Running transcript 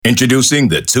Introducing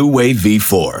the two-way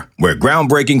V4, where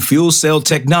groundbreaking fuel cell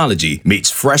technology meets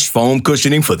fresh foam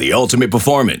cushioning for the ultimate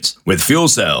performance. With fuel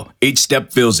cell, each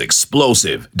step feels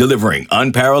explosive, delivering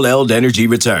unparalleled energy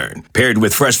return. Paired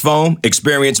with fresh foam,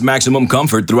 experience maximum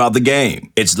comfort throughout the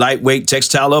game. Its lightweight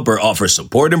textile upper offers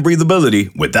support and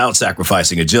breathability without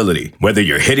sacrificing agility. Whether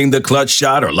you're hitting the clutch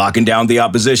shot or locking down the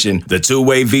opposition, the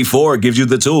two-way V4 gives you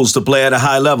the tools to play at a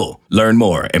high level. Learn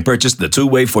more and purchase the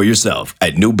two-way for yourself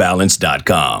at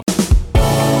newbalance.com.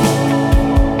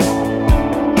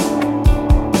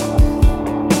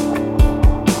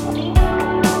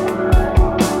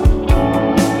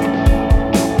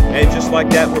 Like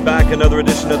that, we're back. Another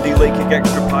edition of the Late Kick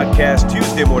Extra Podcast,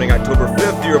 Tuesday morning, October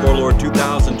 5th, year of our Lord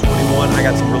 2021. I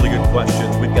got some really good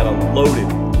questions. We've got a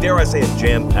loaded, dare I say, a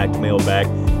jam-packed mailbag.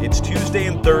 It's Tuesday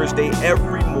and Thursday.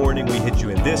 Every morning we hit you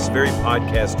in this very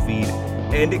podcast feed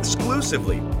and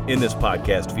exclusively in this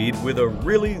podcast feed with a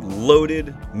really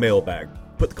loaded mailbag.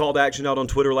 Put the call to action out on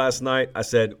Twitter last night. I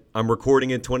said, I'm recording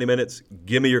in 20 minutes.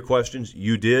 Give me your questions.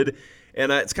 You did. And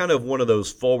it's kind of one of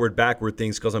those forward-backward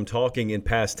things because I'm talking in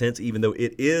past tense, even though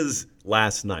it is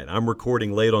last night. I'm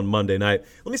recording late on Monday night.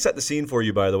 Let me set the scene for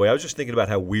you, by the way. I was just thinking about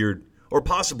how weird or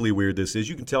possibly weird this is.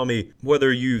 You can tell me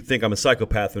whether you think I'm a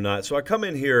psychopath or not. So I come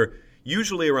in here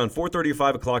usually around 4:30 or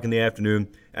 5 o'clock in the afternoon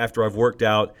after I've worked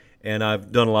out and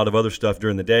I've done a lot of other stuff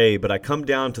during the day. But I come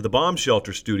down to the bomb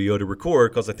shelter studio to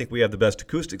record because I think we have the best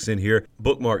acoustics in here.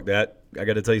 Bookmark that. I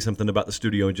got to tell you something about the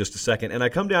studio in just a second. And I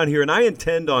come down here and I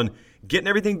intend on getting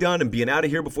everything done and being out of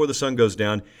here before the sun goes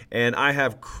down. And I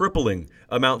have crippling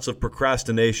amounts of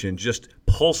procrastination just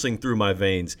pulsing through my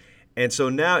veins. And so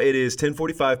now it is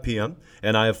 10:45 p.m.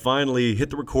 and I have finally hit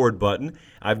the record button.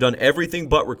 I've done everything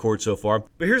but record so far.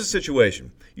 But here's the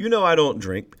situation. You know I don't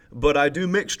drink, but I do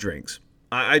mix drinks.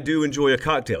 I do enjoy a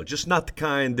cocktail, just not the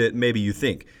kind that maybe you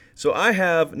think. So I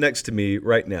have next to me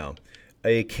right now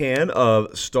a can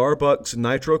of Starbucks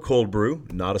Nitro Cold Brew,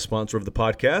 not a sponsor of the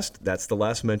podcast. That's the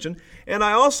last mention. And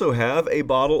I also have a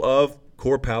bottle of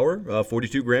Core Power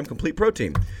 42-gram complete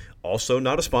protein. Also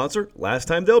not a sponsor. Last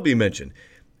time they'll be mentioned.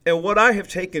 And what I have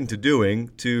taken to doing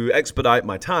to expedite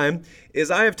my time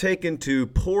is I have taken to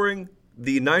pouring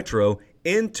the nitro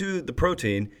into the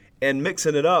protein and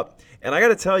mixing it up. And I got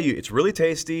to tell you, it's really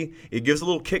tasty. It gives a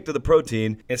little kick to the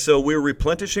protein. And so we're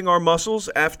replenishing our muscles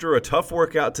after a tough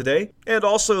workout today and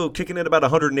also kicking in about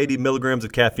 180 milligrams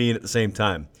of caffeine at the same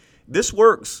time. This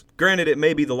works. Granted, it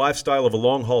may be the lifestyle of a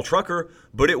long-haul trucker,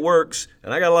 but it works.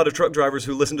 And I got a lot of truck drivers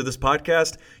who listen to this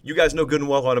podcast. You guys know good and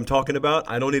well what I'm talking about.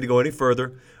 I don't need to go any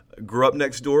further. Grew up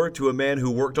next door to a man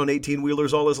who worked on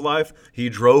 18-wheelers all his life. He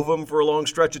drove them for a long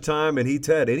stretch of time, and he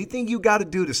said, anything you got to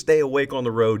do to stay awake on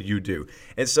the road, you do.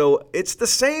 And so it's the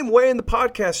same way in the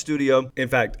podcast studio. In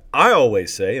fact, I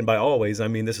always say, and by always, I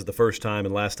mean this is the first time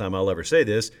and last time I'll ever say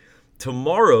this,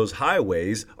 tomorrow's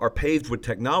highways are paved with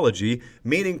technology,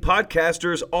 meaning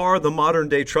podcasters are the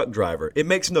modern-day truck driver. It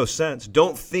makes no sense.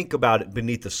 Don't think about it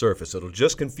beneath the surface. It'll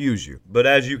just confuse you. But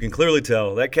as you can clearly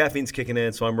tell, that caffeine's kicking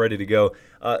in, so I'm ready to go.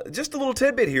 Just a little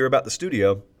tidbit here about the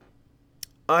studio.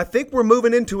 I think we're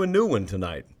moving into a new one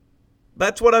tonight.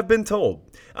 That's what I've been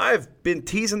told. I've been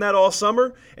teasing that all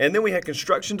summer, and then we had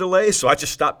construction delays, so I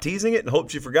just stopped teasing it and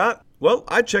hoped you forgot. Well,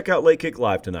 I'd check out Late Kick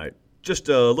Live tonight. Just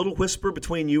a little whisper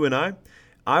between you and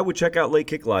I would check out Late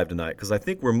Kick Live tonight because I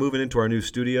think we're moving into our new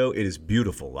studio. It is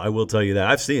beautiful. I will tell you that.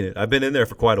 I've seen it. I've been in there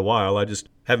for quite a while. I just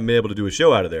haven't been able to do a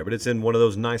show out of there. But it's in one of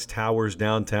those nice towers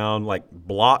downtown, like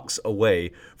blocks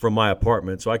away from my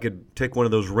apartment. So I could take one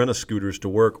of those rent-a-scooters to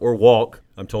work or walk.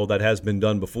 I'm told that has been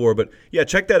done before. But yeah,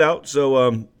 check that out.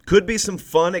 So could be some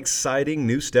fun, exciting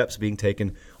new steps being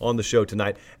taken on the show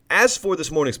tonight. As for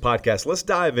this morning's podcast, let's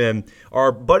dive in.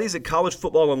 Our buddies at College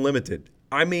Football Unlimited,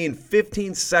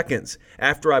 15 seconds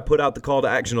after I put out the call to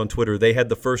action on Twitter, they had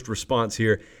the first response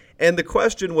here. And the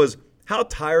question was, how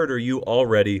tired are you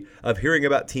already of hearing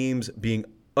about teams being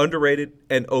underrated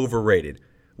and overrated?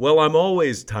 Well, I'm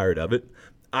always tired of it.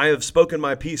 I have spoken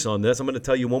my piece on this. I'm going to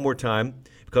tell you one more time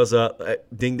because,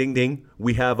 ding, ding, ding,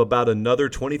 we have about another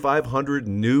 2,500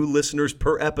 new listeners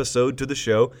per episode to the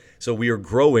show. So we are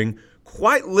growing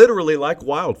quite literally like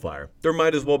wildfire. There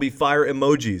might as well be fire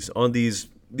emojis on these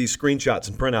screenshots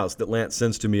and printouts that Lance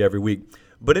sends to me every week.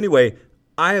 But anyway,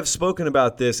 I have spoken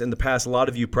about this in the past. A lot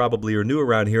of you probably are new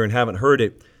around here and haven't heard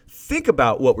it. Think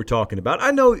about what we're talking about.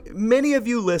 I know many of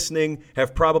you listening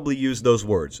have probably used those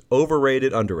words,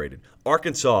 overrated, underrated.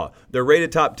 Arkansas, they're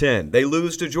rated top 10. They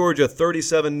lose to Georgia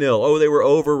 37-0. Oh, they were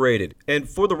overrated. And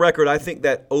for the record, I think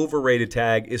that overrated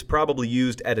tag is probably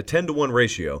used at a 10-to-1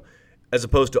 ratio as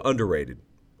opposed to underrated.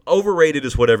 Overrated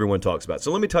is what everyone talks about.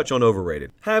 So let me touch on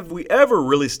overrated. Have we ever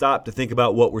really stopped to think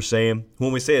about what we're saying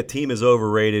when we say a team is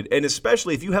overrated? And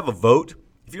especially if you have a vote,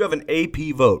 if you have an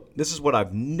AP vote, this is what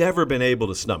I've never been able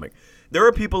to stomach. There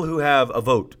are people who have a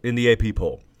vote in the AP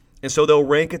poll, and so they'll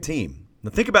rank a team.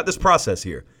 Now think about this process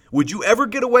here. Would you ever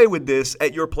get away with this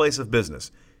at your place of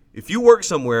business? If you work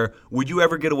somewhere, would you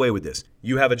ever get away with this?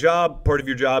 You have a job. Part of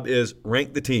your job is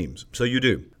rank the teams. So you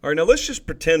do. All right, now let's just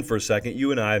pretend for a second,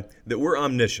 you and I, that we're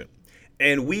omniscient.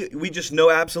 And we just know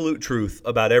absolute truth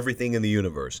about everything in the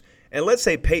universe. And let's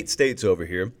say Pate State's over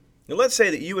here. And let's say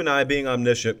that you and I, being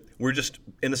omniscient, we're just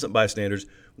innocent bystanders.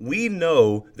 We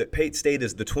know that Pate State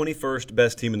is the 21st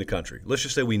best team in the country. Let's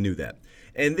just say we knew that.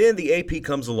 And then the AP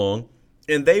comes along,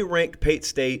 and they rank Pate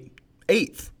State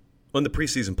 8th on the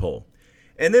preseason poll.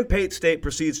 And then Pate State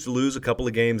proceeds to lose a couple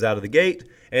of games out of the gate,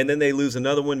 and then they lose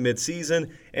another one midseason,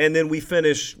 and then we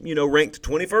finish, ranked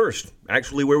 21st,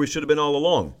 actually where we should have been all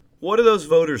along. What do those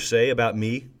voters say about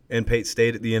me and Pate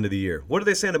State at the end of the year? What are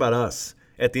they saying about us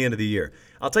at the end of the year?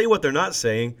 I'll tell you what they're not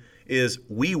saying is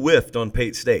we whiffed on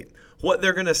Pate State. What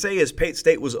they're going to say is Pate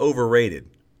State was overrated.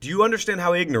 Do you understand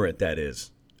how ignorant that is?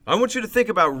 I want you to think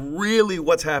about really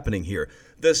what's happening here.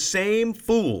 The same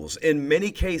fools in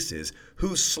many cases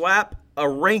who slap a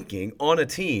ranking on a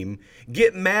team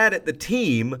get mad at the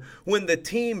team when the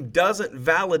team doesn't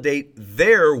validate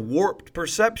their warped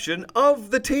perception of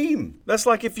the team. That's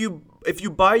like if you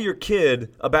buy your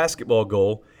kid a basketball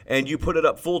goal and you put it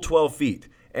up full 12 feet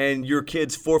and your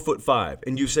kid's 4'5"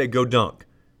 and you say, go dunk.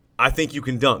 I think you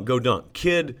can dunk, go dunk.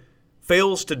 Kid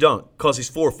fails to dunk because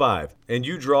he's 4'5", and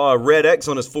you draw a red X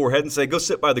on his forehead and say, go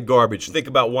sit by the garbage. Think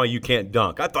about why you can't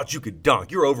dunk. I thought you could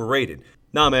dunk. You're overrated.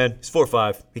 Nah, man, he's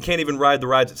 4'5". He can't even ride the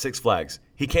rides at Six Flags.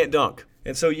 He can't dunk.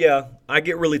 And so, yeah, I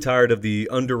get really tired of the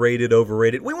underrated,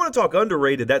 overrated. We want to talk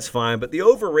underrated, that's fine, but the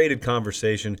overrated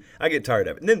conversation, I get tired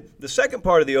of it. And then the second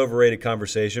part of the overrated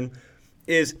conversation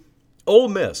is Ole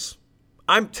Miss.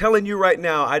 I'm telling you right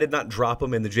now, I did not drop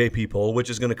them in the JP poll, which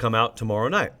is going to come out tomorrow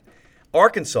night.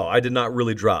 Arkansas, I did not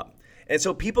really drop. And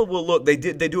so people will look, they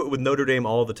do it with Notre Dame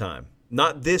all the time.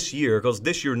 Not this year, because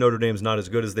this year Notre Dame's not as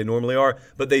good as they normally are,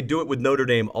 but they do it with Notre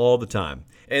Dame all the time.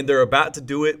 And they're about to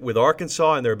do it with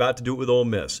Arkansas, and they're about to do it with Ole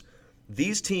Miss.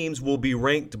 These teams will be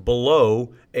ranked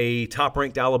below a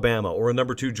top-ranked Alabama or a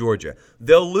number 2 Georgia.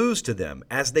 They'll lose to them,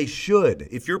 as they should.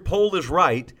 If your poll is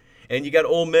right, and you got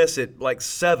Ole Miss at like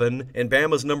 7, and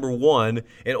Bama's number 1,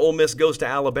 and Ole Miss goes to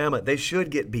Alabama, they should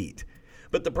get beat.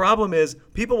 But the problem is,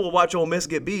 people will watch Ole Miss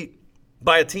get beat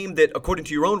by a team that, according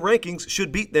to your own rankings,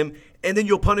 should beat them, and then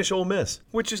you'll punish Ole Miss,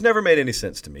 which has never made any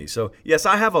sense to me. So, yes,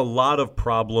 I have a lot of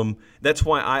problem. That's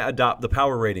why I adopt the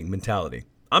power rating mentality.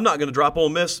 I'm not going to drop Ole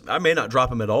Miss. I may not drop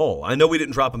them at all. I know we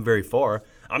didn't drop them very far.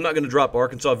 I'm not going to drop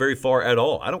Arkansas very far at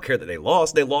all. I don't care that they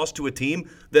lost. They lost to a team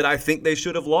that I think they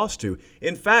should have lost to.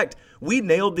 In fact, we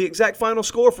nailed the exact final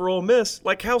score for Ole Miss.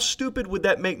 Like, how stupid would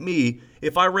that make me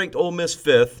if I ranked Ole Miss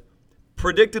 5th,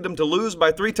 predicted them to lose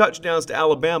by 3 touchdowns to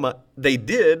Alabama? They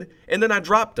did, and then I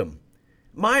dropped them.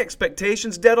 My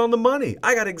expectations dead on the money.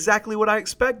 I got exactly what I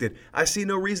expected. I see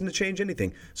no reason to change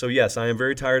anything. So yes, I am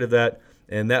very tired of that,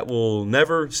 and that will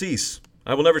never cease.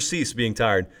 I will never cease being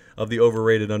tired of the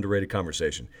overrated, underrated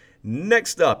conversation.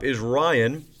 Next up is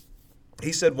Ryan.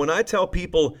 He said, when I tell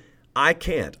people I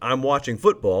can't, I'm watching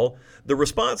football, the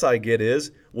response I get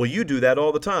is, well, you do that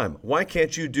all the time. Why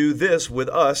can't you do this with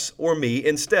us or me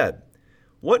instead?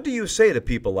 What do you say to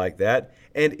people like that,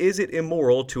 and is it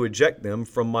immoral to eject them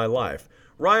from my life?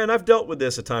 Ryan, I've dealt with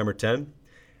this a time or 10.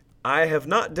 I have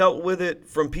not dealt with it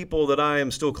from people that I am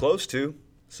still close to.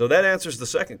 So that answers the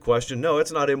second question. No,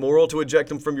 it's not immoral to eject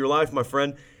them from your life, my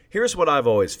friend. Here's what I've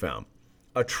always found.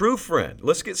 A true friend,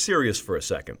 let's get serious for a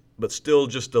second, but still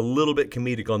just a little bit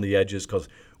comedic on the edges because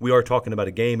we are talking about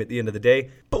a game at the end of the day.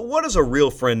 But what does a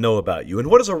real friend know about you, and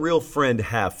what does a real friend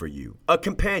have for you? A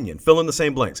companion, fill in the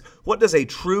same blanks. What does a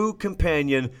true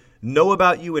companion know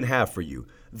about you and have for you?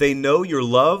 They know your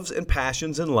loves and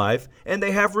passions in life, and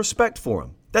they have respect for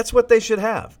them. That's what they should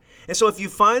have. And so if you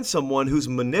find someone who's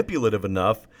manipulative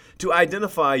enough to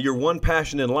identify your one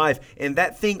passion in life, and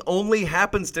that thing only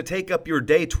happens to take up your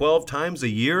day 12 times a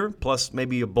year, plus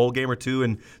maybe a bowl game or 2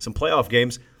 and some playoff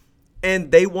games,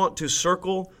 and they want to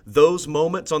circle those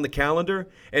moments on the calendar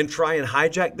and try and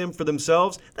hijack them for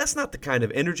themselves, that's not the kind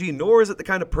of energy, nor is it the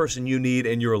kind of person you need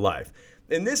in your life.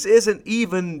 And this isn't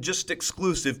even just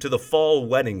exclusive to the fall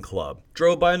wedding club.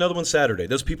 Drove by another one Saturday.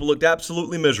 Those people looked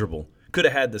absolutely miserable. Could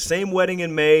have had the same wedding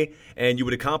in May, and you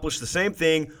would accomplish the same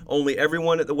thing, only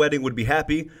everyone at the wedding would be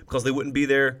happy because they wouldn't be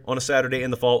there on a Saturday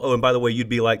in the fall. Oh, and by the way, you'd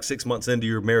be like 6 months into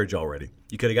your marriage already.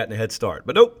 You could have gotten a head start.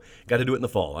 But nope, got to do it in the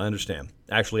fall. I understand.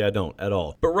 Actually, I don't at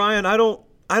all. But Ryan, I don't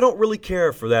really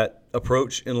care for that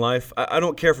approach in life. I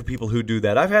don't care for people who do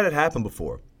that. I've had it happen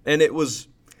before, and it was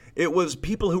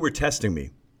people who were testing me.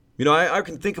 You know, I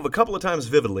can think of a couple of times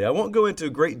vividly. I won't go into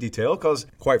great detail because,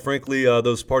 quite frankly,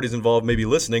 those parties involved may be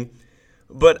listening.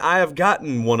 But I have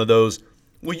gotten one of those,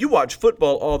 well, you watch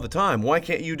football all the time. Why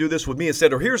can't you do this with me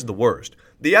instead? Or here's the worst.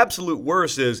 The absolute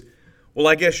worst is, well,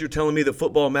 I guess you're telling me that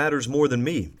football matters more than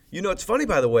me. You know, it's funny,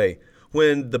 by the way,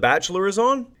 when The Bachelor is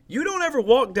on, you don't ever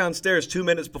walk downstairs 2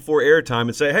 minutes before airtime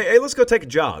and say, hey, let's go take a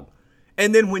jog.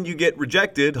 And then when you get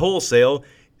rejected wholesale,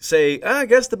 say, I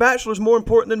guess The Bachelor's more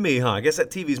important than me, huh? I guess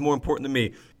that TV's more important than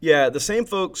me. Yeah, the same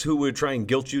folks who would try and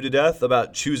guilt you to death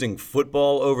about choosing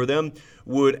football over them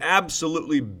would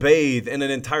absolutely bathe in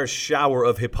an entire shower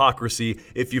of hypocrisy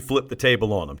if you flip the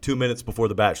table on them 2 minutes before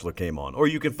The Bachelor came on. Or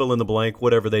you can fill in the blank,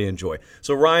 whatever they enjoy.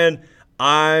 So, Ryan,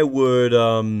 I would,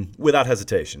 without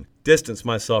hesitation, distance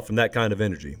myself from that kind of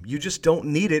energy. You just don't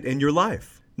need it in your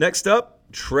life. Next up,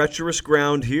 treacherous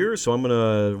ground here, so I'm going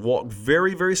to walk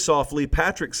very, very softly.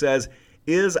 Patrick says,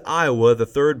 is Iowa the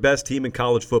third best team in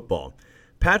college football?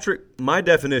 Patrick, my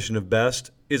definition of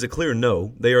best is a clear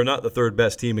no. They are not the third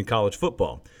best team in college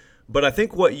football. But I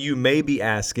think what you may be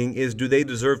asking is, do they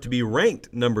deserve to be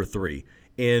ranked number 3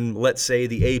 in, let's say,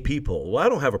 the AP poll? Well, I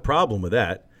don't have a problem with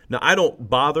that. Now, I don't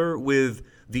bother with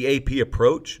the AP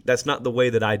approach. That's not the way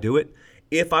that I do it.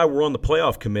 If I were on the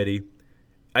playoff committee,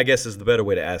 I guess is the better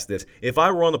way to ask this. If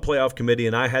I were on the playoff committee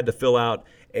and I had to fill out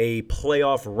a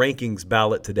playoff rankings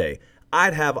ballot today,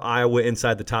 I'd have Iowa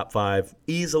inside the top 5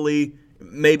 easily,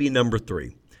 maybe number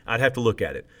 3. I'd have to look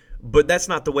at it. But that's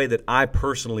not the way that I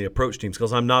personally approach teams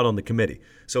because I'm not on the committee.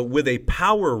 So with a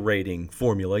power rating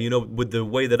formula, you know, with the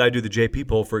way that I do the JP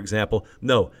poll, for example,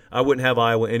 no, I wouldn't have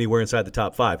Iowa anywhere inside the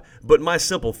top 5. But my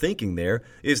simple thinking there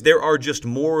is there are just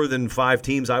more than 5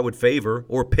 teams I would favor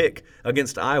or pick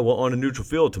against Iowa on a neutral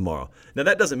field tomorrow. Now,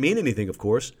 that doesn't mean anything, of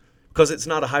course, because it's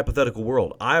not a hypothetical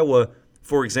world. Iowa,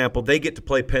 for example, they get to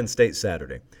play Penn State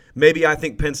Saturday. Maybe I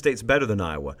think Penn State's better than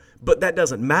Iowa, but that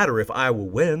doesn't matter if Iowa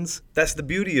wins. That's the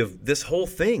beauty of this whole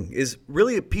thing, is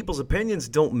really people's opinions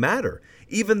don't matter.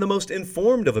 Even the most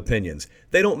informed of opinions,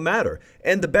 they don't matter.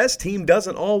 And the best team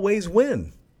doesn't always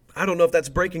win. I don't know if that's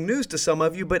breaking news to some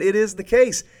of you, but it is the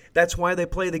case. That's why they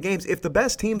play the games. If the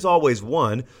best teams always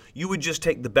won, you would just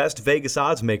take the best Vegas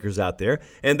odds makers out there,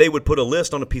 and they would put a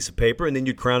list on a piece of paper, and then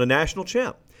you'd crown a national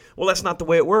champ. Well, that's not the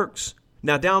way it works.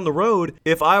 Now, down the road,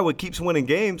 if Iowa keeps winning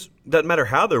games, doesn't matter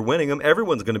how they're winning them,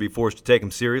 everyone's going to be forced to take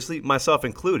them seriously, myself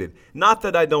included. Not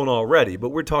that I don't already, but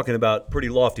we're talking about pretty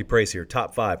lofty praise here,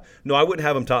 top 5. No, I wouldn't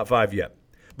have them top 5 yet.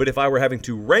 But if I were having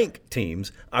to rank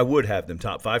teams, I would have them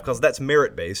top 5 because that's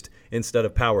merit-based instead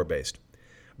of power-based.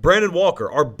 Brandon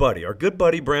Walker, our good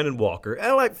buddy Brandon Walker,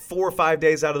 like 4 or 5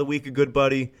 days out of the week, a good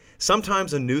buddy,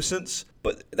 sometimes a nuisance,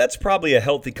 but that's probably a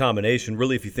healthy combination,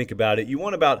 really, if you think about it. You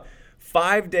want about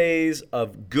 5 days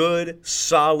of good,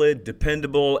 solid,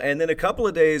 dependable, and then a couple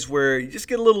of days where you just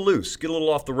get a little loose, get a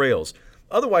little off the rails.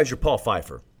 Otherwise, you're Paul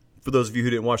Pfeiffer. For those of you who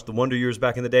didn't watch The Wonder Years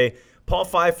back in the day, Paul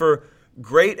Pfeiffer,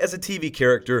 great as a TV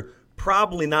character,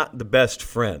 probably not the best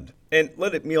friend. And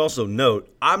let me also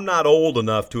note, I'm not old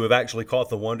enough to have actually caught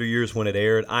The Wonder Years when it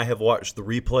aired. I have watched the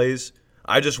replays.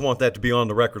 I just want that to be on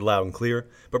the record loud and clear.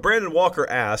 But Brandon Walker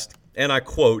asked, and I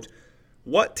quote,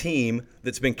 what team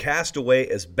that's been cast away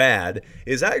as bad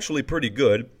is actually pretty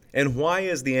good, and why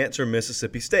is the answer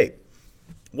Mississippi State?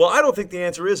 Well, I don't think the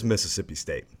answer is Mississippi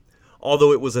State,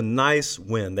 although it was a nice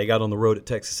win. They got on the road at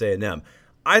Texas A&M.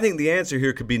 I think the answer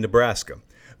here could be Nebraska,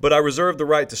 but I reserve the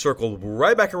right to circle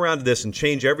right back around to this and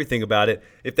change everything about it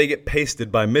if they get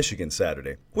pasted by Michigan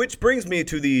Saturday. Which brings me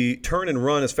to the turn and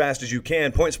run as fast as you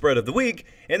can point spread of the week,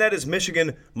 and that is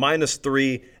Michigan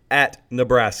 -3 at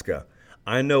Nebraska.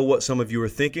 I know what some of you are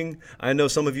thinking. I know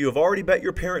some of you have already bet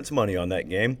your parents' money on that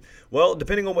game. Well,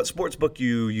 depending on what sportsbook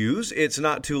you use, it's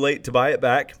not too late to buy it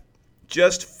back.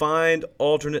 Just find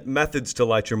alternate methods to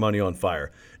light your money on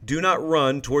fire. Do not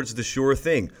run towards the sure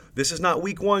thing. This is not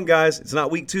week 1, guys. It's not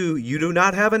week 2. You do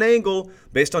not have an angle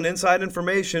based on inside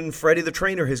information Freddie the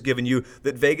trainer has given you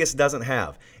that Vegas doesn't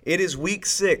have. It is week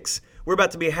 6. We're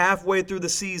about to be halfway through the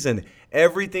season.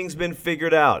 Everything's been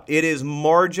figured out. It is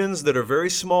margins that are very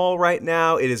small right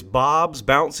now. It is bobs,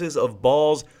 bounces of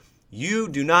balls. You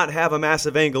do not have a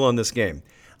massive angle on this game.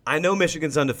 I know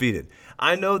Michigan's undefeated.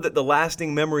 I know that the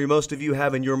lasting memory most of you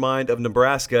have in your mind of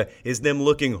Nebraska is them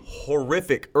looking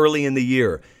horrific early in the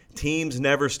year. Teams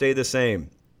never stay the same.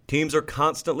 Teams are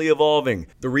constantly evolving.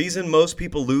 The reason most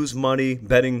people lose money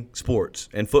betting sports,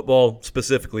 and football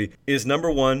specifically, is number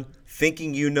one,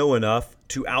 thinking you know enough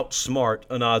to outsmart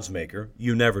an odds maker.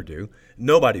 You never do.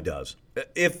 Nobody does.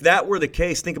 If that were the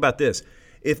case, think about this.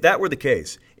 If that were the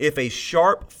case, if a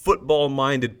sharp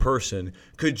football-minded person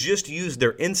could just use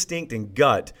their instinct and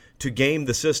gut to game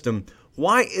the system,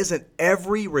 why isn't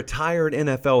every retired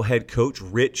NFL head coach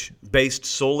rich based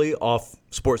solely off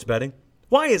sports betting?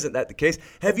 Why isn't that the case?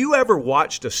 Have you ever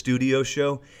watched a studio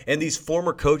show and these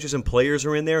former coaches and players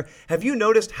are in there? Have you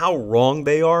noticed how wrong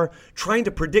they are trying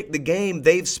to predict the game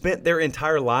they've spent their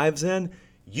entire lives in?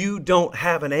 You don't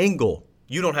have an angle.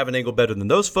 You don't have an angle better than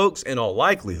those folks in all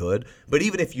likelihood, but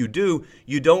even if you do,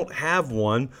 you don't have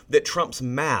one that trumps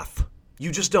math.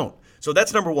 You just don't. So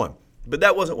that's number one. But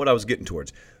that wasn't what I was getting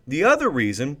towards. The other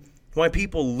reason why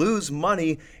people lose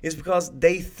money is because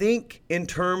they think in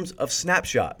terms of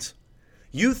snapshots.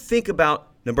 You think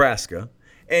about Nebraska,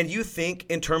 and you think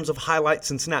in terms of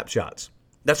highlights and snapshots.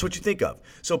 That's what you think of.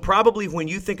 So probably when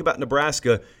you think about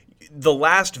Nebraska, the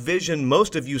last vision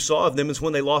most of you saw of them is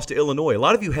when they lost to Illinois. A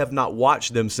lot of you have not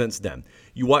watched them since then.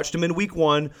 You watched them in week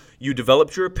one, you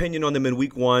developed your opinion on them in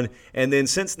week one, and then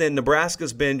since then,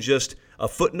 Nebraska's been just a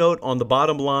footnote on the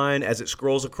bottom line as it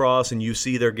scrolls across and you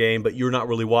see their game, but you're not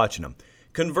really watching them.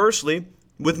 Conversely,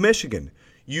 with Michigan,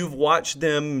 you've watched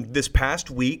them this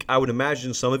past week. I would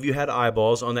imagine some of you had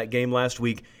eyeballs on that game last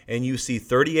week, and you see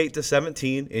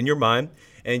 38-17 in your mind,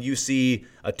 and you see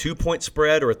a 2-point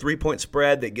spread or a 3-point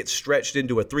spread that gets stretched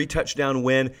into a 3-touchdown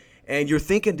win, and you're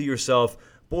thinking to yourself,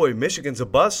 boy, Michigan's a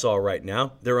buzzsaw right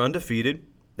now. They're undefeated.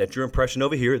 That's your impression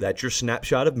over here. That's your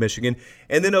snapshot of Michigan.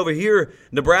 And then over here,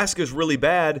 Nebraska's really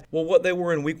bad. Well, what they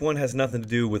were in week one has nothing to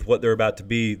do with what they're about to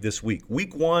be this week.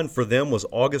 Week one for them was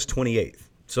August 28th.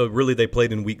 So really they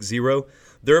played in week 0.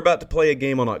 They're about to play a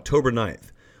game on October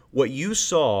 9th. What you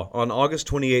saw on August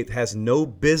 28th has no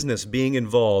business being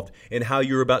involved in how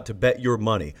you're about to bet your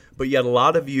money. But yet a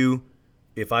lot of you,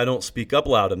 if I don't speak up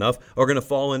loud enough, are going to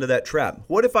fall into that trap.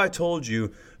 What if I told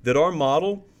you that our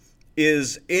model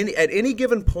is at any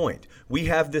given point, we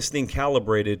have this thing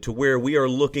calibrated to where we are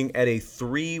looking at a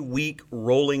 3-week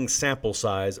rolling sample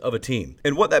size of a team.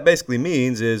 And what that basically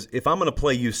means is if I'm going to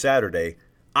play you Saturday,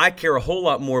 I care a whole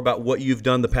lot more about what you've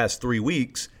done the past 3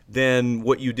 weeks than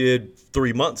what you did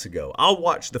 3 months ago. I'll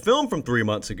watch the film from 3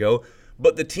 months ago,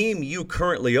 but the team you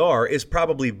currently are is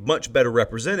probably much better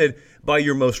represented by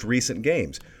your most recent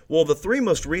games. Well, the 3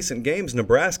 most recent games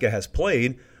Nebraska has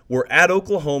played were at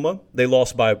Oklahoma. They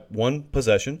lost by 1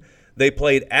 possession. They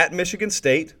played at Michigan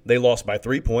State. They lost by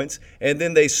 3 points. And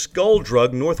then they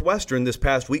skull-drugged Northwestern this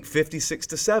past week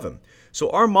 56-7. So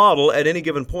our model at any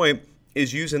given point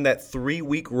is using that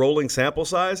 3-week rolling sample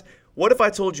size. What if I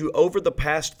told you over the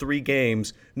past 3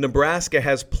 games, Nebraska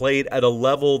has played at a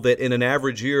level that in an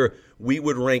average year, we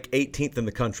would rank 18th in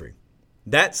the country?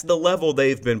 That's the level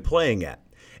they've been playing at.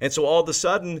 And so all of a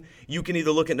sudden, you can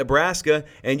either look at Nebraska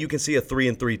and you can see a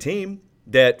 3-3 team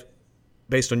that,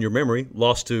 based on your memory,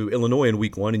 lost to Illinois in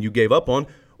week 1 and you gave up on,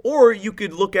 or you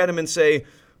could look at them and say,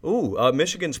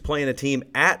 Michigan's playing a team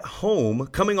at home,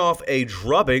 coming off a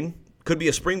drubbing, could be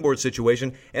a springboard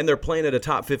situation, and they're playing at a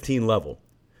top 15 level.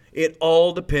 It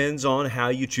all depends on how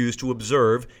you choose to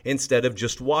observe instead of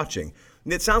just watching.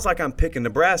 And it sounds like I'm picking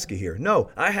Nebraska here.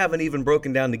 No, I haven't even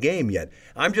broken down the game yet.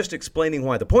 I'm just explaining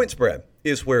why the point spread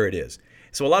is where it is.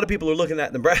 So a lot of people are looking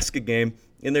at the Nebraska game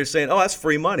and they're saying, oh, that's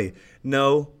free money.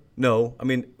 No. I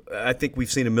mean, I think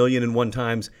we've seen 1,000,001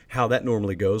 times how that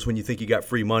normally goes when you think you got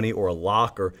free money or a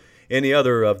lock or any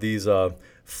other of these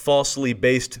falsely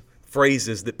based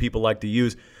phrases that people like to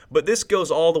use. But this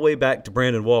goes all the way back to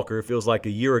Brandon Walker. It feels like a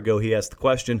year ago he asked the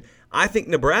question. I think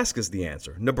Nebraska's the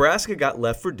answer. Nebraska got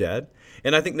left for dead,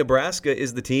 and I think Nebraska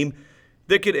is the team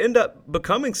that could end up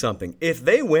becoming something. If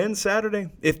they win Saturday,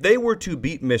 if they were to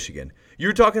beat Michigan,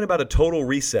 you're talking about a total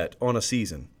reset on a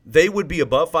season. They would be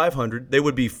above 500. They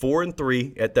would be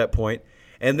 4-3 at that point,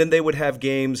 and then they would have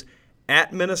games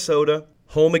at Minnesota,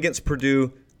 home against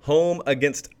Purdue, home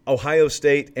against Ohio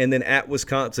State, and then at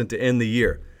Wisconsin to end the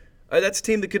year. That's a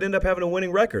team that could end up having a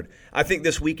winning record. I think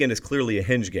this weekend is clearly a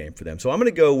hinge game for them. So I'm going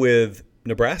to go with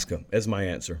Nebraska as my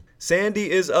answer. Sandy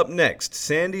is up next.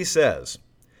 Sandy says,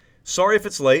 sorry if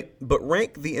it's late, but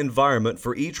rank the environment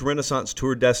for each Renaissance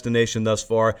Tour destination thus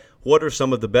far. What are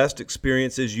some of the best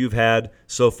experiences you've had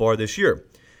so far this year?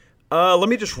 Let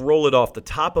me just roll it off the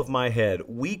top of my head.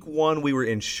 Week 1, we were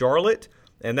in Charlotte,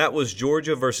 and that was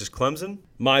Georgia versus Clemson.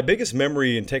 My biggest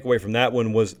memory and takeaway from that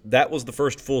one was that was the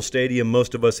first full stadium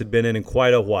most of us had been in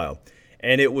quite a while.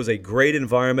 And it was a great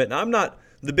environment. And I'm not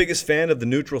the biggest fan of the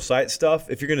neutral site stuff.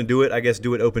 If you're going to do it, I guess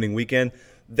do it opening weekend.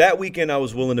 That weekend I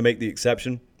was willing to make the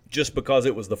exception just because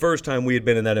it was the first time we had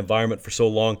been in that environment for so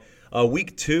long.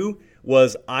 Week 2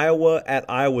 was Iowa at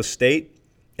Iowa State,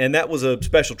 and that was a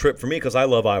special trip for me because I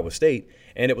love Iowa State,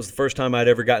 and it was the first time I'd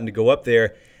ever gotten to go up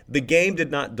there. The game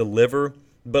did not deliver,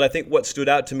 but I think what stood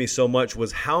out to me so much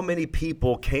was how many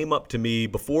people came up to me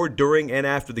before, during, and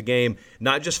after the game,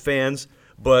 not just fans,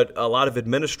 but a lot of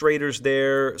administrators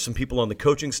there, some people on the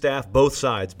coaching staff, both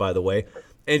sides, by the way,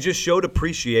 and just showed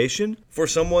appreciation for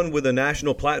someone with a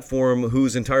national platform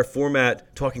whose entire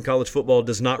format, talking college football,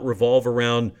 does not revolve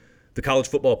around the college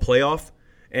football playoff,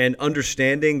 and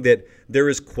understanding that there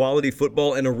is quality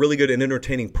football and a really good and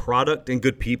entertaining product and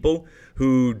good people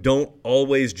who don't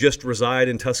always just reside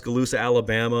in Tuscaloosa,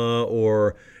 Alabama,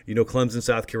 or Clemson,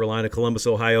 South Carolina, Columbus,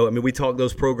 Ohio. I mean, we talk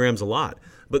those programs a lot,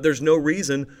 but there's no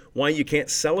reason why you can't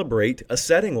celebrate a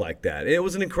setting like that. And it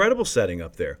was an incredible setting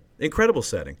up there, incredible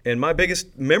setting. And my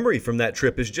biggest memory from that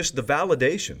trip is just the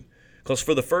validation, because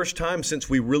for the first time since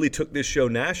we really took this show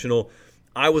national,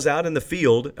 I was out in the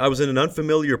field, I was in an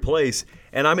unfamiliar place,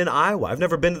 and I'm in Iowa. I've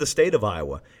never been to the state of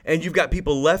Iowa. And you've got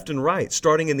people left and right,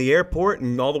 starting in the airport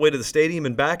and all the way to the stadium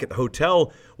and back at the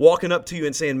hotel, walking up to you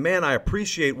and saying, man, I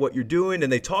appreciate what you're doing.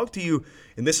 And they talk to you,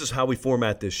 and this is how we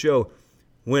format this show.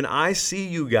 When I see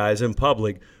you guys in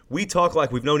public, we talk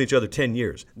like we've known each other 10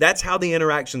 years. That's how the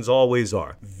interactions always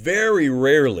are. Very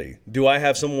rarely do I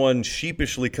have someone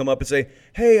sheepishly come up and say,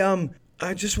 hey,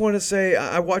 I just want to say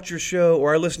I watch your show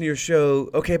or I listen to your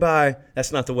show. Okay, bye.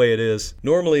 That's not the way it is.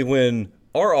 Normally when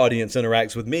our audience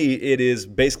interacts with me, it is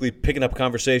basically picking up a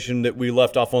conversation that we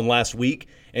left off on last week,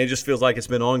 and it just feels like it's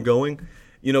been ongoing.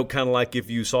 Kind of like if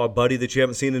you saw a buddy that you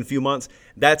haven't seen in a few months.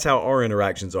 That's how our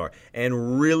interactions are.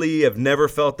 And really have never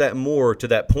felt that more to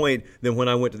that point than when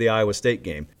I went to the Iowa State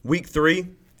game. Week 3,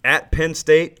 at Penn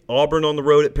State, Auburn on the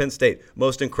road at Penn State.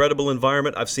 Most incredible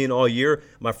environment I've seen all year.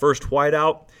 My first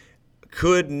whiteout.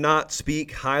 Could not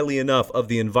speak highly enough of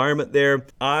the environment there.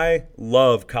 I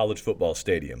love college football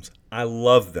stadiums. I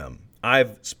love them.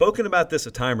 I've spoken about this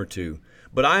a time or two,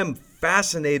 but I am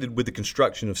fascinated with the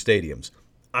construction of stadiums.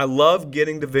 I love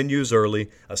getting to venues early,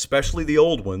 especially the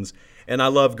old ones, and I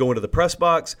love going to the press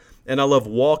box, and I love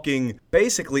walking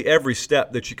basically every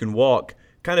step that you can walk,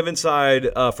 kind of inside,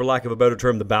 for lack of a better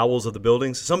term, the bowels of the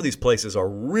buildings. Some of these places are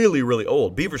really, really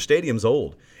old. Beaver Stadium's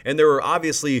old, and there are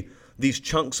obviously these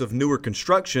chunks of newer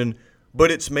construction,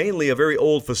 but it's mainly a very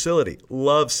old facility.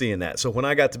 Love seeing that. So when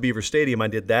I got to Beaver Stadium, I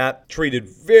did that. Treated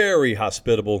very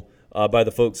hospitable by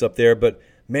the folks up there. But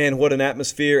man, what an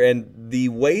atmosphere. And the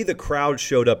way the crowd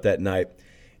showed up that night,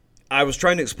 I was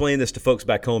trying to explain this to folks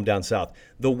back home down south.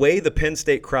 The way the Penn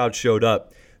State crowd showed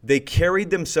up, they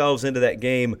carried themselves into that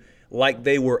game like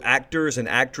they were actors and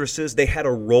actresses. They had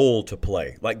a role to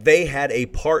play, like they had a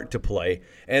part to play.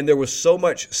 And there was so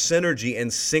much synergy and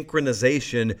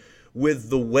synchronization with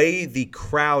the way the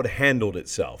crowd handled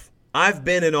itself. I've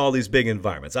been in all these big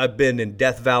environments. I've been in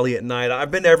Death Valley at night. I've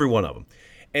been to every one of them.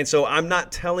 And so I'm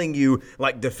not telling you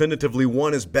like definitively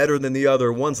one is better than the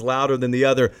other, one's louder than the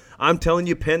other. I'm telling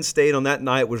you Penn State on that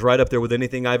night was right up there with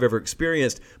anything I've ever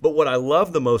experienced. But what I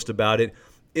love the most about it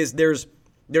is there's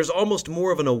almost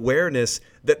more of an awareness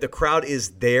that the crowd is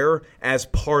there as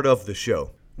part of the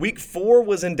show. Week 4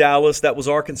 was in Dallas. That was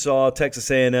Arkansas, Texas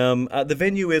A&M. The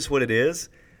venue is what it is.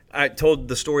 I told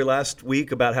the story last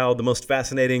week about how the most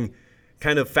fascinating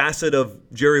kind of facet of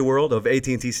Jerry World, of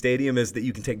AT&T Stadium, is that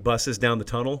you can take buses down the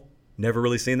tunnel. Never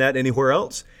really seen that anywhere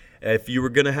else. If you were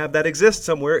going to have that exist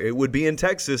somewhere, it would be in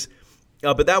Texas.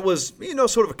 But that was,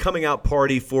 sort of a coming out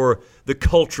party for the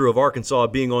culture of Arkansas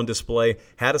being on display.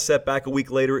 Had a setback a week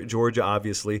later at Georgia,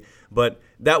 obviously. But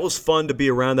that was fun to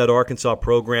be around that Arkansas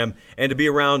program and to be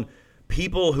around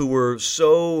people who were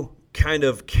so kind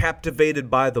of captivated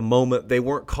by the moment. They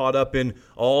weren't caught up in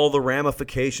all the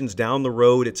ramifications down the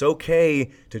road. It's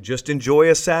okay to just enjoy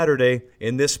a Saturday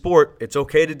in this sport. It's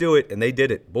okay to do it. And they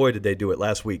did it. Boy, did they do it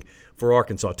last week for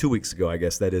Arkansas. 2 weeks ago, I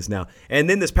guess that is now. And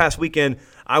then this past weekend,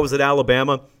 I was at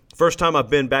Alabama. First time I've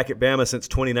been back at Bama since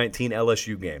 2019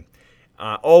 LSU game.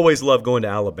 I always love going to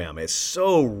Alabama. It's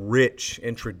so rich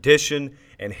in tradition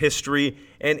and history.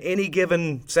 And any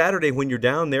given Saturday when you're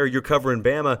down there, you're covering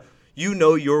Bama,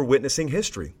 you're witnessing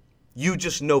history. You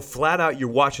just know flat out you're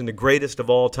watching the greatest of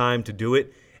all time to do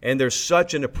it. And there's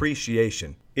such an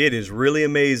appreciation. It is really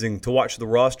amazing to watch the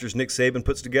rosters Nick Saban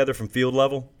puts together from field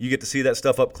level. You get to see that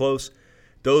stuff up close.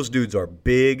 Those dudes are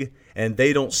big, and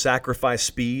they don't sacrifice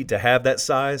speed to have that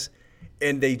size.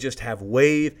 And they just have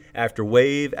wave after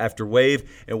wave after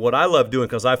wave. And what I love doing,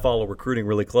 because I follow recruiting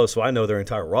really close, so I know their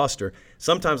entire roster,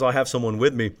 sometimes I'll have someone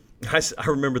with me. I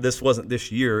remember this wasn't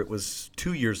this year. It was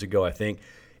 2 years ago, I think.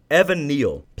 Evan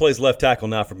Neal plays left tackle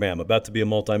now for Bama, about to be a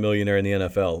multimillionaire in the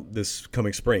NFL this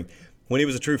coming spring. When he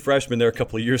was a true freshman there a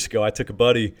couple of years ago, I took a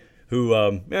buddy who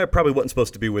probably wasn't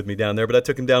supposed to be with me down there, but I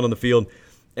took him down on the field,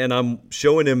 and I'm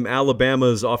showing him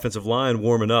Alabama's offensive line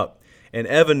warming up. And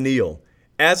Evan Neal,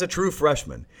 as a true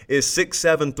freshman, is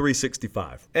 6'7",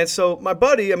 365. And so my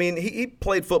buddy, he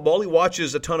played football. He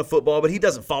watches a ton of football, but he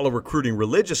doesn't follow recruiting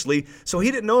religiously, so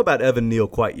he didn't know about Evan Neal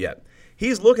quite yet.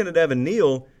 He's looking at Evan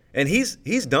Neal, and he's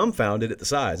dumbfounded at the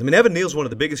size. Evan Neal's one of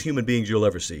the biggest human beings you'll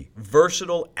ever see.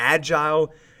 Versatile,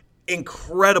 agile,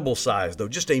 incredible size, though.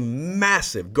 Just a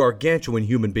massive, gargantuan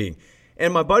human being.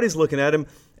 And my buddy's looking at him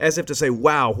as if to say,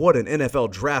 wow, what an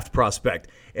NFL draft prospect.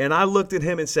 And I looked at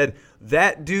him and said,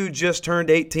 that dude just turned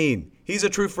 18. He's a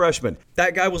true freshman.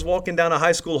 That guy was walking down a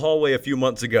high school hallway a few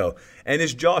months ago, and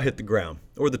his jaw hit the ground,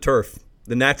 or the turf,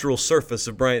 the natural surface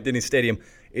of Bryant-Denny Stadium.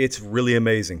 It's really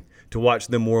amazing to watch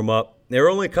them warm up. There are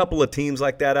only a couple of teams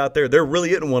like that out there. There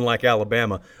really isn't one like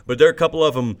Alabama, but there are a couple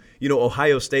of them.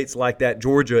 Ohio State's like that.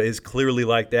 Georgia is clearly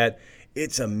like that.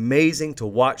 It's amazing to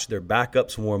watch their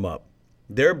backups warm up.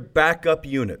 Their backup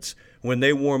units, when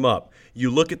they warm up, you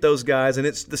look at those guys, and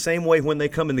it's the same way when they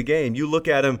come in the game. You look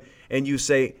at them, and you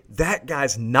say, that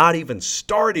guy's not even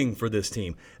starting for this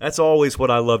team. That's always what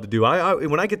I love to do.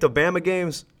 When I get to Bama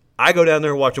games, I go down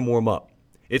there and watch them warm up.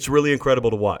 It's really incredible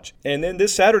to watch. And then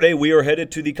this Saturday, we are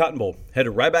headed to the Cotton Bowl.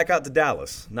 Headed right back out to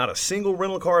Dallas. Not a single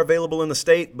rental car available in the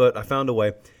state, but I found a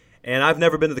way. And I've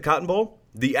never been to the Cotton Bowl,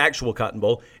 the actual Cotton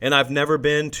Bowl, and I've never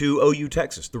been to OU,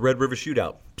 Texas, the Red River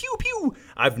Shootout. Pew, pew.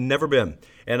 I've never been,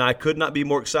 and I could not be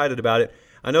more excited about it.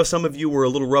 I know some of you were a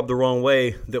little rubbed the wrong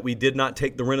way that we did not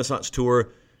take the Renaissance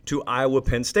Tour to Iowa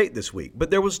Penn State this week.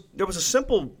 But there was a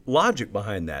simple logic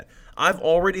behind that. I've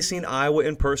already seen Iowa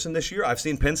in person this year. I've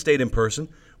seen Penn State in person.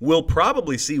 We'll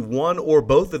probably see one or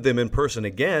both of them in person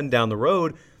again down the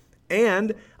road.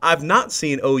 And I've not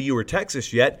seen OU or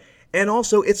Texas yet. And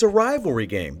also, it's a rivalry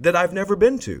game that I've never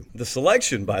been to. The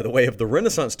selection, by the way, of the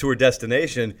Renaissance Tour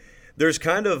destination, there's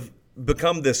kind of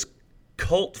become this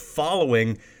cult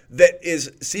following that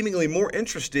is seemingly more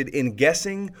interested in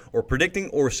guessing or predicting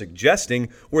or suggesting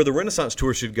where the Renaissance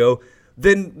Tour should go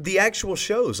than the actual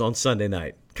shows on Sunday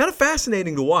night. Kind of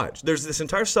fascinating to watch. There's this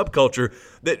entire subculture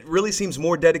that really seems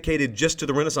more dedicated just to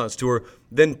the Renaissance Tour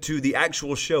than to the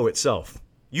actual show itself.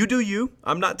 You do you.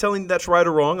 I'm not telling you that's right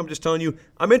or wrong. I'm just telling you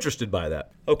I'm interested by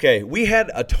that. Okay, we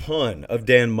had a ton of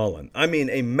Dan Mullen.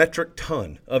 A metric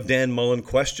ton of Dan Mullen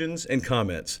questions and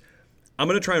comments. I'm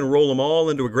going to try and roll them all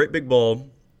into a great big ball,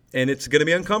 and it's going to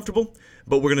be uncomfortable,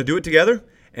 but we're going to do it together,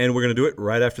 and we're going to do it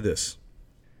right after this.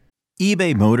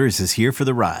 eBay Motors is here for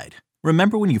the ride.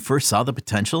 Remember when you first saw the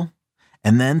potential?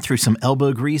 And then through some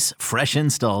elbow grease, fresh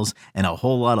installs, and a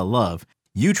whole lot of love,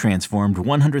 you transformed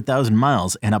 100,000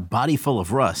 miles and a body full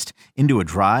of rust into a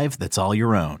drive that's all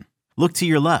your own. Look to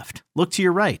your left. Look to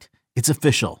your right. It's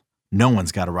official. No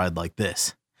one's got a ride like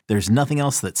this. There's nothing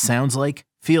else that sounds like,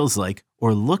 feels like,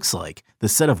 or looks like the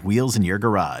set of wheels in your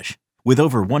garage. With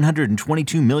over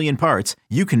 122 million parts,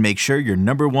 you can make sure your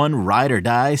number one ride or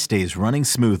die stays running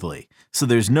smoothly, so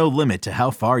there's no limit to how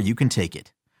far you can take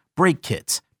it. Brake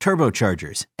kits,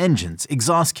 turbochargers, engines,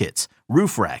 exhaust kits,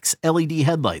 roof racks, LED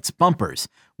headlights, bumpers,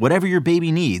 whatever your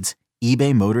baby needs,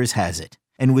 eBay Motors has it.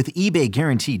 And with eBay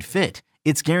Guaranteed Fit,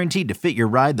 it's guaranteed to fit your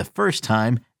ride the first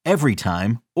time, every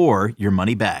time, or your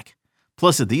money back.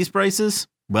 Plus at these prices,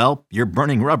 well, you're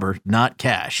burning rubber, not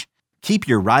cash. Keep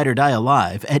your ride or die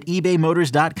alive at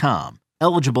ebaymotors.com.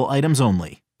 Eligible items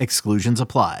only. Exclusions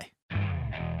apply.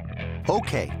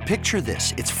 Okay, picture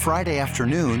this. It's Friday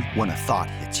afternoon when a thought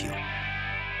hits you.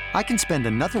 I can spend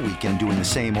another weekend doing the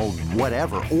same old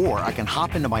whatever, or I can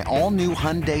hop into my all-new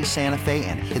Hyundai Santa Fe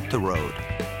and hit the road.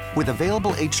 With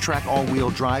available H-Track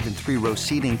all-wheel drive and 3-row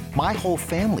seating, my whole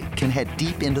family can head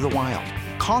deep into the wild.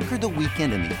 Conquer the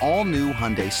weekend in the all-new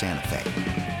Hyundai Santa Fe.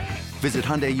 Visit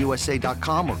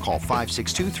HyundaiUSA.com or call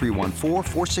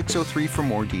 562-314-4603 for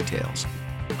more details.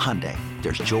 Hyundai,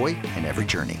 there's joy in every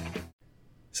journey.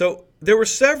 So there were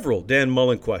several Dan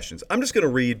Mullen questions. I'm just going to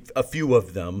read a few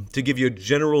of them to give you a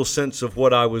general sense of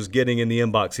what I was getting in the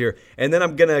inbox here, and then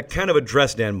I'm going to kind of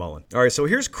address Dan Mullen. All right, so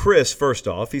here's Chris first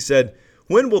off. He said,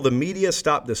 when will the media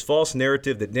stop this false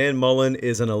narrative that Dan Mullen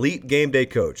is an elite game day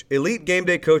coach? Elite game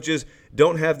day coaches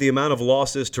don't have the amount of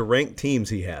losses to ranked teams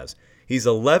he has. He's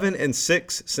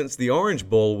 11-6 since the Orange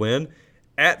Bowl win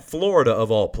at Florida, of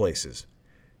all places.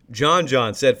 John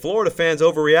said, Florida fans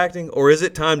overreacting, or is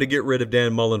it time to get rid of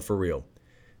Dan Mullen for real?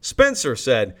 Spencer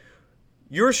said,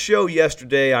 your show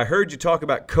yesterday, I heard you talk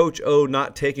about Coach O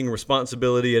not taking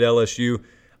responsibility at LSU.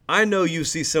 I know you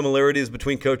see similarities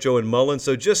between Coach O and Mullen,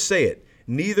 so just say it.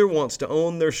 Neither wants to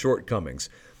own their shortcomings.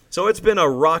 So it's been a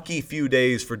rocky few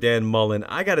days for Dan Mullen.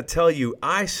 I got to tell you,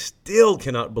 I still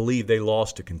cannot believe they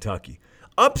lost to Kentucky.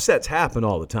 Upsets happen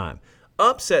all the time.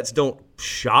 Upsets don't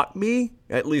shock me,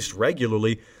 at least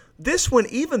regularly. This one,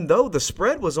 even though the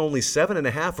spread was only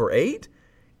 7.5 or 8,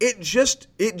 it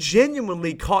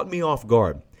genuinely caught me off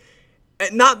guard.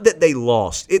 And not that they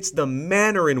lost. It's the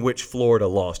manner in which Florida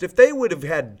lost. If they would have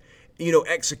had,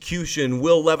 execution,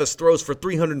 Will Levis throws for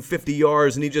 350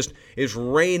 yards and he just is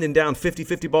raining down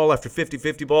 50-50 ball after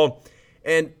 50-50 ball,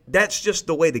 and that's just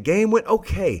the way the game went,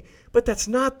 okay. But that's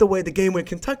not the way the game went.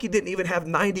 Kentucky didn't even have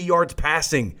 90 yards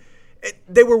passing.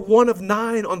 They were 1 of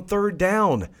 9 on third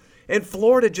down. And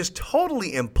Florida just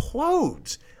totally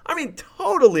implodes. I mean,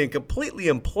 totally and completely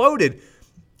imploded.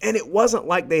 And it wasn't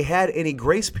like they had any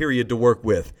grace period to work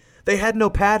with. They had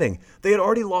no padding. They had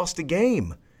already lost a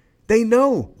game. They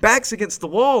know. Backs against the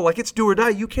wall, like it's do or die.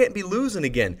 You can't be losing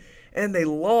again. And they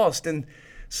lost. And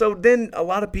so then a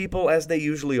lot of people, as they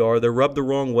usually are, they're rubbed the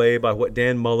wrong way by what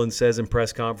Dan Mullen says in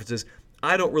press conferences.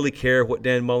 I don't really care what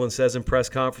Dan Mullen says in press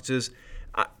conferences.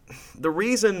 The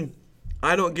reason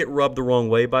I don't get rubbed the wrong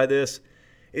way by this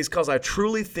is because I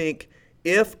truly think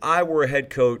if I were a head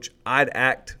coach, I'd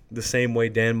act the same way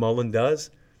Dan Mullen does.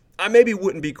 I maybe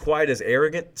wouldn't be quite as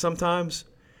arrogant sometimes.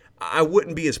 I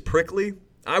wouldn't be as prickly.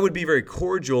 I would be very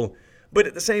cordial. But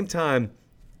at the same time,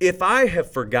 if I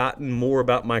have forgotten more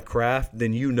about my craft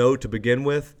than you know to begin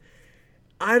with,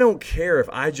 I don't care if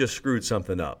I just screwed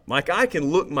something up. Like, I can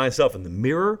look myself in the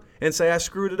mirror and say I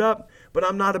screwed it up, but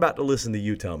I'm not about to listen to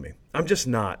you tell me. I'm just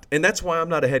not. And that's why I'm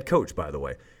not a head coach, by the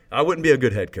way. I wouldn't be a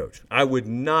good head coach. I would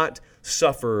not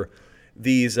suffer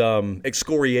these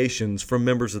excoriations from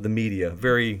members of the media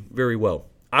very, very well.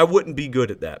 I wouldn't be good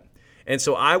at that. And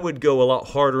so I would go a lot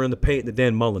harder in the paint than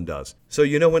Dan Mullen does. So,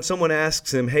 when someone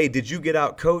asks him, hey, did you get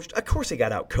out-coached? Of course he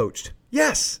got out-coached.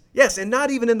 Yes, and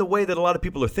not even in the way that a lot of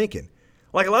people are thinking.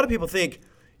 Like, a lot of people think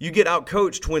you get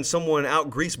out-coached when someone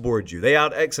out-greaseboards you. They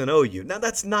out-X and O you. Now,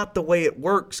 that's not the way it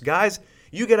works, guys.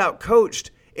 You get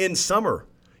out-coached in summer.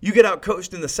 You get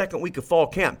out-coached in the second week of fall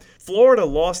camp. Florida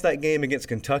lost that game against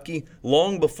Kentucky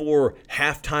long before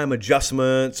halftime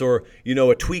adjustments or,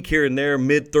 a tweak here and there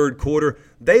mid-third quarter.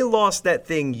 They lost that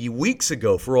thing weeks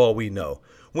ago, for all we know,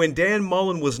 when Dan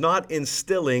Mullen was not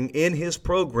instilling in his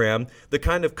program the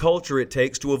kind of culture it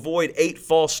takes to avoid 8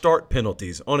 false start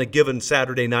penalties on a given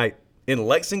Saturday night in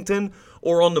Lexington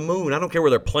or on the Moon. I don't care where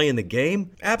they're playing the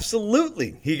game.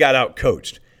 Absolutely, he got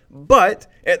out-coached. But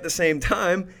at the same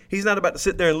time, he's not about to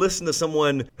sit there and listen to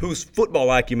someone whose football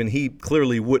acumen he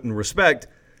clearly wouldn't respect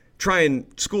try and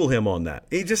school him on that.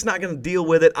 He's just not going to deal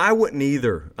with it. I wouldn't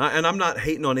either. And I'm not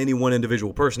hating on any one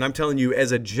individual person. I'm telling you,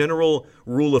 as a general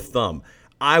rule of thumb,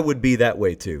 I would be that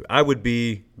way too. I would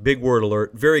be, big word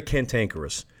alert, very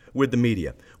cantankerous with the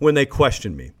media when they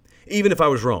question me, even if I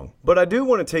was wrong. But I do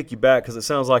want to take you back, because it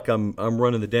sounds like I'm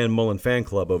running the Dan Mullen fan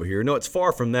club over here. No, it's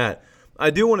far from that.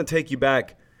 I do want to take you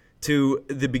back to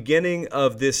the beginning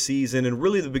of this season and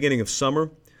really the beginning of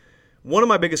summer. One of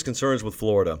my biggest concerns with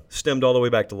Florida stemmed all the way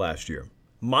back to last year.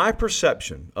 My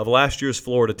perception of last year's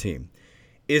Florida team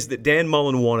is that Dan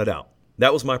Mullen wanted out.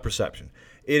 That was my perception.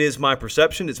 It is my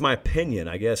perception, it's my opinion,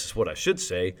 I guess is what I should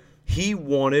say. He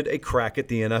wanted a crack at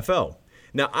the NFL.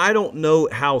 Now, I don't know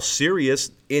how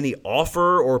serious any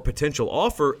offer or potential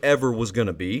offer ever was going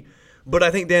to be, but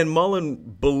I think Dan Mullen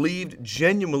believed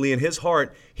genuinely in his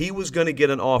heart he was going to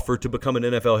get an offer to become an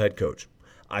NFL head coach.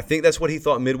 I think that's what he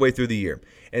thought midway through the year.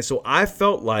 And so I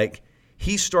felt like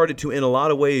he started to, in a lot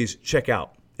of ways, check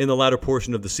out in the latter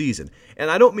portion of the season. And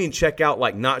I don't mean check out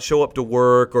like not show up to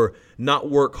work or not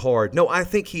work hard. No, I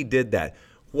think he did that.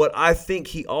 What I think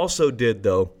he also did,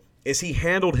 though, is he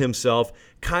handled himself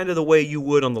kind of the way you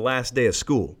would on the last day of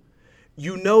school.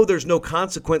 You know there's no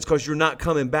consequence because you're not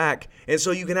coming back, and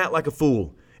so you can act like a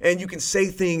fool. And you can say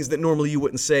things that normally you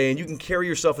wouldn't say, and you can carry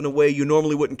yourself in a way you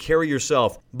normally wouldn't carry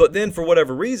yourself. But then, for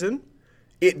whatever reason,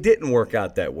 it didn't work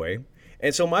out that way.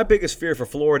 And so my biggest fear for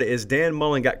Florida is Dan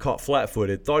Mullen got caught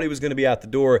flat-footed, thought he was going to be out the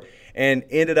door, and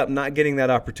ended up not getting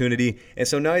that opportunity. And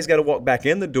so now he's got to walk back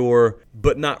in the door,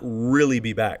 but not really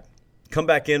be back. Come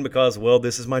back in because, well,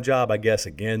 this is my job, I guess,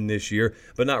 again this year,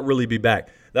 but not really be back.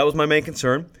 That was my main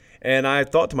concern. And I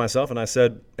thought to myself, and I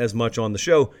said as much on the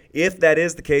show, if that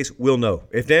is the case, we'll know.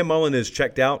 If Dan Mullen is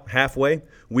checked out halfway,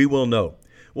 we will know.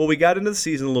 Well, we got into the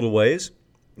season a little ways,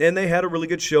 and they had a really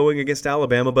good showing against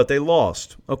Alabama, but they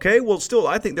lost. Okay, well, still,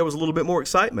 I think there was a little bit more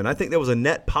excitement. I think there was a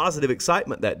net positive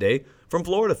excitement that day from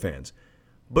Florida fans.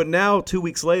 But now, 2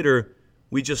 weeks later,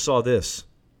 we just saw this.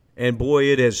 And boy,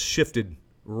 it has shifted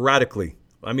radically.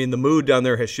 I mean, the mood down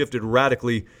there has shifted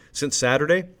radically since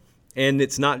Saturday. And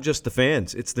it's not just the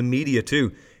fans. It's the media,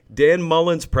 too. Dan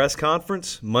Mullen's press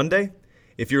conference Monday,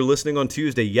 if you're listening on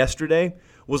Tuesday yesterday,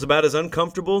 was about as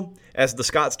uncomfortable as the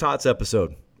Scott's Tots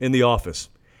episode in The Office.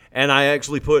 And I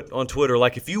actually put on Twitter,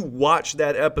 like, if you watch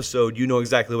that episode, you know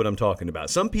exactly what I'm talking about.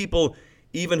 Some people,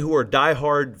 even who are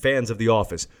diehard fans of The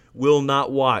Office, will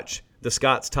not watch the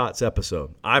Scott's Tots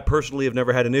episode. I personally have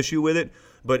never had an issue with it,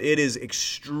 but it is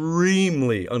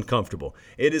extremely uncomfortable.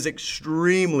 It is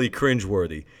extremely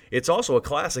cringeworthy. It's also a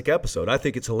classic episode. I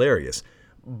think it's hilarious.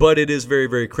 But it is very,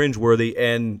 very cringeworthy,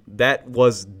 and that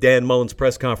was Dan Mullen's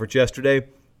press conference yesterday.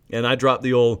 And I dropped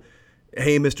the old,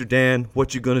 hey, Mr. Dan,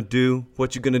 what you going to do?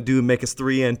 What you going to do, make us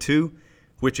 3-2?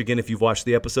 Which, again, if you've watched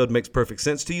the episode, makes perfect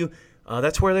sense to you.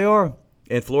 That's where they are,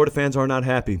 and Florida fans are not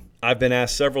happy. I've been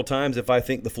asked several times if I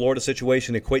think the Florida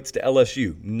situation equates to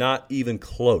LSU. Not even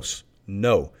close.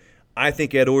 No. I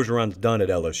think Ed Orgeron's done at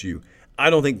LSU. I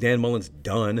don't think Dan Mullen's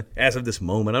done as of this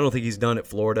moment. I don't think he's done at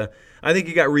Florida. I think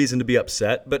he got reason to be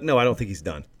upset, but no, I don't think he's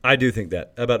done. I do think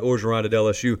that about Orgeron at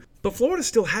LSU. But Florida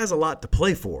still has a lot to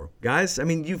play for, guys. I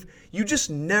mean, you just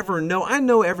never know. I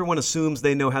know everyone assumes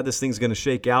they know how this thing's going to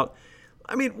shake out.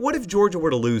 I mean, what if Georgia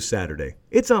were to lose Saturday?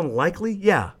 It's unlikely,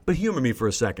 yeah, but humor me for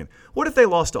a second. What if they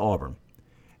lost to Auburn?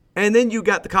 And then you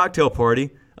got the cocktail party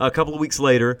a couple of weeks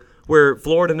later where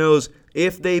Florida knows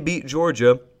if they beat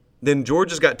Georgia, then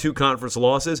Georgia's got 2 conference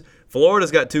losses. Florida's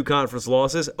got 2 conference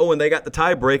losses. Oh, and they got the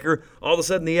tiebreaker. All of a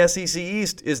sudden, the SEC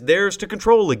East is theirs to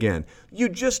control again. You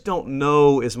just don't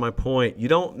know, is my point. You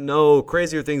don't know.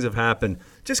 Crazier things have happened.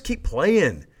 Just keep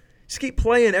playing. Just keep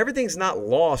playing. Everything's not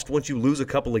lost once you lose a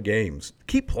couple of games.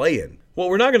 Keep playing. What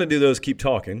we're not going to do, though, is keep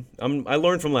talking. I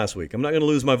learned from last week. I'm not going to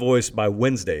lose my voice by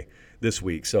Wednesday this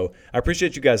week. So I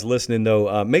appreciate you guys listening,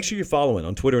 though. Make sure you're following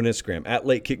on Twitter and Instagram,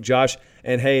 @LateKickJosh.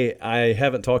 And, hey, I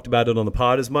haven't talked about it on the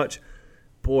pod as much.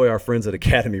 Boy, our friends at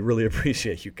Academy really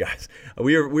appreciate you guys.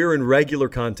 We're in regular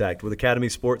contact with Academy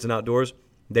Sports and Outdoors.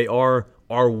 They are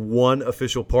our one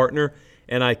official partner,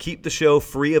 and I keep the show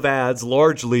free of ads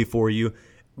largely for you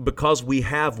because we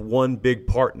have one big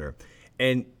partner.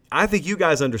 And I think you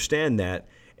guys understand that.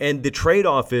 And the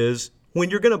trade-off is when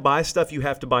you're going to buy stuff you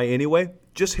have to buy anyway,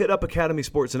 just hit up Academy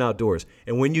Sports and Outdoors.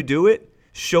 And when you do it,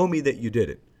 show me that you did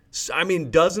it. I mean,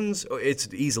 dozens,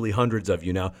 it's easily hundreds of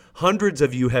you now. Hundreds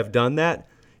of you have done that,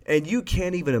 and you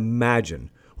can't even imagine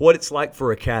what it's like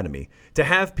for Academy to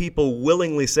have people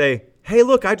willingly say, hey,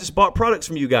 look, I just bought products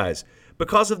from you guys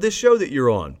because of this show that you're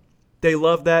on. They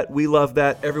love that. We love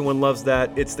that. Everyone loves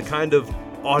that. It's the kind of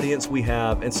audience we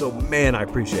have, and so, man, I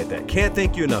appreciate that. Can't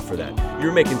thank you enough for that.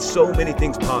 You're making so many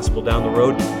things possible down the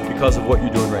road because of what you're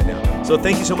doing right now. So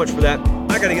thank you so much for that.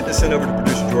 I got to get this sent over to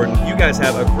producer Jordan. You guys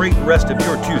have a great rest of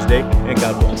your Tuesday, and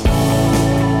God bless.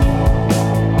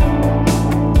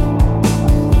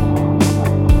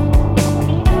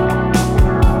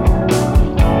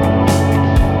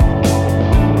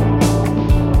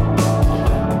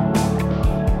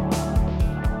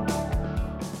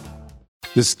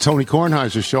 This is Tony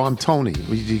Kornheiser's show. I'm Tony.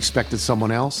 You expected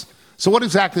someone else? So what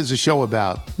exactly is the show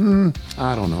about?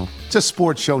 I don't know. It's a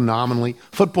sports show nominally.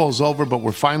 Football's over, but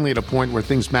we're finally at a point where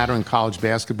things matter in college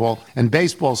basketball, and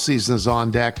baseball season is on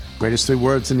deck. Greatest 3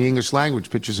 words in the English language,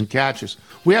 pitchers and catchers.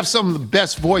 We have some of the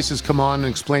best voices come on and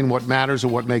explain what matters or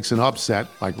what makes an upset,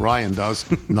 like Ryan does,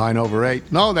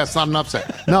 9/8. No, that's not an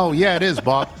upset. No, yeah, it is,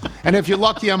 Bob. And if you're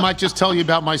lucky, I might just tell you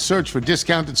about my search for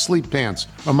discounted sleep pants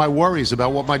or my worries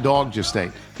about what my dog just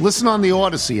ate. Listen on the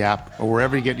Odyssey app or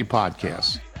wherever you get your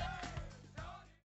podcasts.